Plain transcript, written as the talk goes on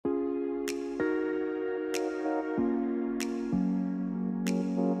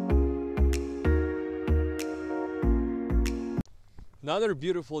Another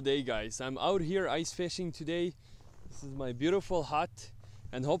beautiful day, guys. I'm out here ice fishing today. This is my beautiful hut,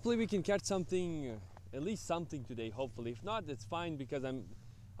 and hopefully we can catch something, at least something today, hopefully. If not, it's fine because I'm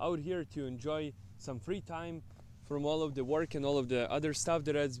out here to enjoy some free time from all of the work and all of the other stuff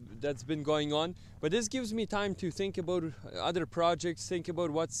that's been going on. But this gives me time to think about other projects, think about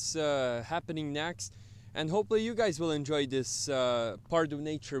what's happening next, and hopefully you guys will enjoy this part of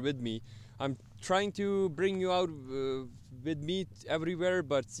nature with me. I'm trying to bring you out with me everywhere,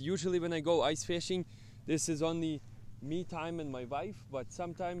 but usually when I go ice fishing, this is only me time and my wife, but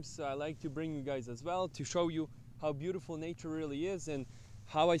sometimes I like to bring you guys as well to show you how beautiful nature really is and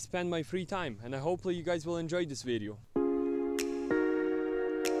how I spend my free time. And hopefully you guys will enjoy this video.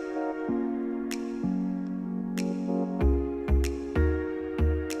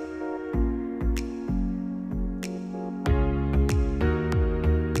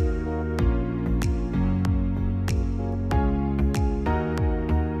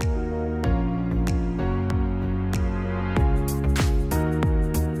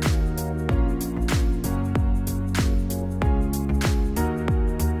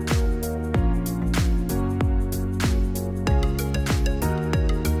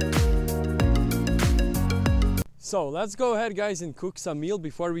 So let's go ahead, guys, and cook some meal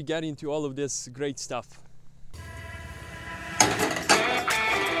before we get into all of this great stuff.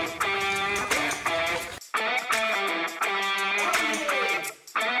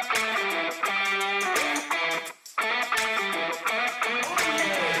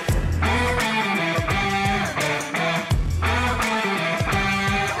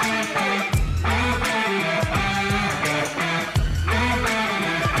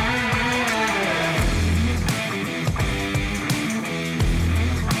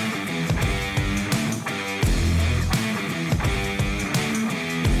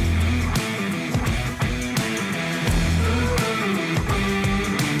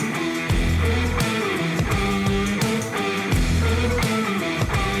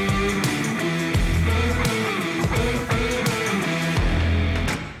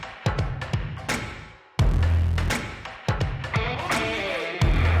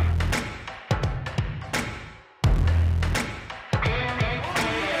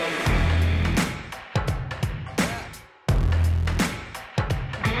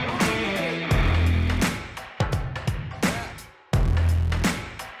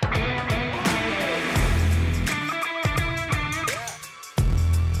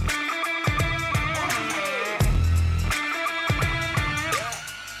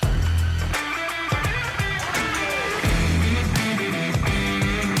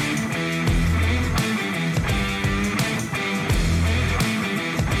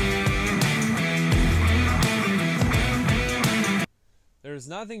 There's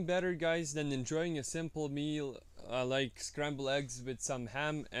nothing better, guys, than enjoying a simple meal like scrambled eggs with some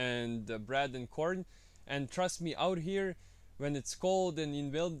ham and bread and corn. And trust me, out here when it's cold and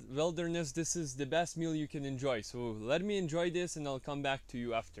in wilderness, this is the best meal you can enjoy. So let me enjoy this and I'll come back to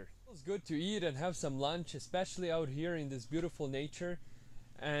you after. It's good to eat and have some lunch, especially out here in this beautiful nature.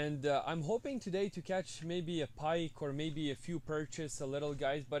 And I'm hoping today to catch maybe a pike or maybe a few perches, a little,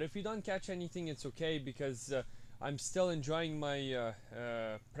 guys. But if you don't catch anything, it's okay, because I'm still enjoying my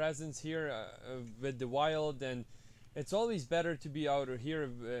presence here with the wild, and it's always better to be out here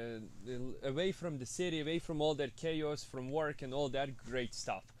away from the city, away from all that chaos from work and all that great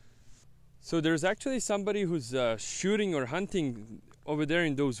stuff. So there's actually somebody who's shooting or hunting over there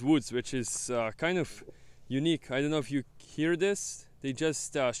in those woods, which is kind of unique. I don't know if you hear this. They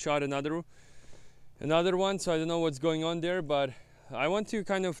just shot another one, so I don't know what's going on there, but I want to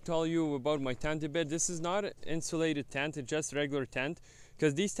kind of tell you about my tent a bit. This is not an insulated tent, it's just regular tent,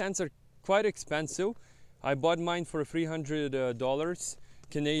 because these tents are quite expensive. I bought mine for $300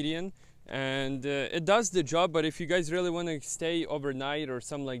 Canadian, and it does the job, but if you guys really want to stay overnight or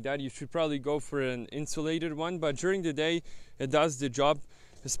something like that, you should probably go for an insulated one. But during the day, it does the job,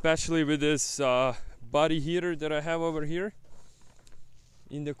 especially with this body heater that I have over here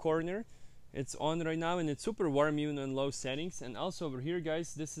in the corner. It's on right now and it's super warm even on low settings. And also over here,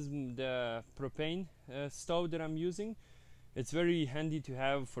 guys, this is the propane stove that I'm using. It's very handy to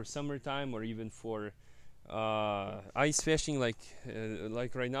have for summertime or even for ice fishing, like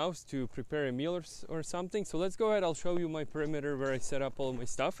right now, to prepare a meal or something. So let's go ahead, I'll show you my perimeter where I set up all my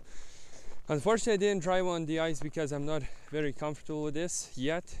stuff. Unfortunately, I didn't drive on the ice because I'm not very comfortable with this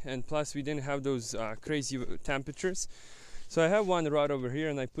yet, and plus we didn't have those crazy temperatures. So I have one rod over here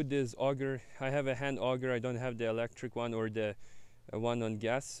and I put this auger. I have a hand auger. I don't have the electric one or the one on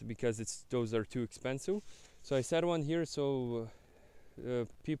gas because those are too expensive. So I set one here so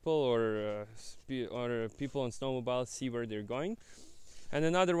people or people on snowmobiles see where they're going. and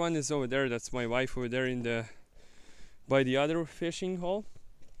another one is over there. That's my wife over there in the by the other fishing hole,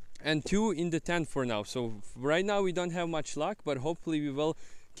 and 2 in the tent for now. So right now we don't have much luck, but hopefully we will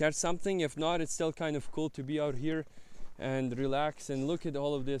catch something. If not, it's still kind of cool to be out here and relax and look at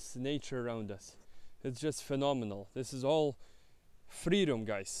all of this nature around us. It's just phenomenal. This is all freedom,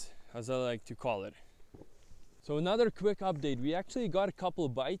 guys, as I like to call it. So another quick update, we actually got a couple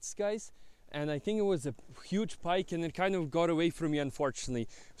of bites, guys, and I think it was a huge pike, and it kind of got away from me, unfortunately.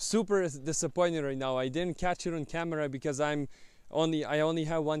 Super disappointed right now. I didn't catch it on camera because I only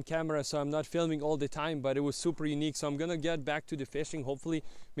have one camera, so I'm not filming all the time, but it was super unique. So I'm gonna get back to the fishing. Hopefully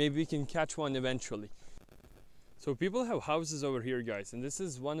maybe we can catch one eventually. So people have houses over here, guys, and this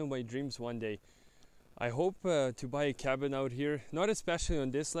is one of my dreams one day. I hope to buy a cabin out here, not especially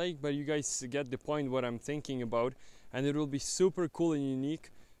on this lake, but you guys get the point what I'm thinking about. And it will be super cool and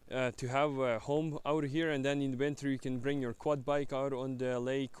unique to have a home out here, and then in the winter you can bring your quad bike out on the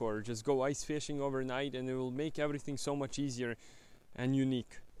lake or just go ice fishing overnight, and it will make everything so much easier and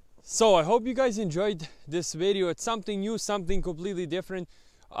unique. So I hope you guys enjoyed this video. It's something new, something completely different.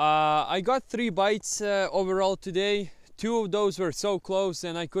 I got 3 bites overall today. 2 of those were so close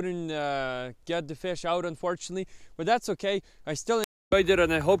and I couldn't get the fish out, unfortunately, but that's okay. I still enjoyed it,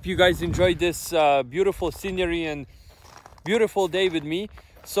 and I hope you guys enjoyed this beautiful scenery and beautiful day with me.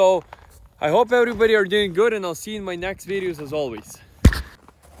 So I hope everybody are doing good, and I'll see you in my next videos as always.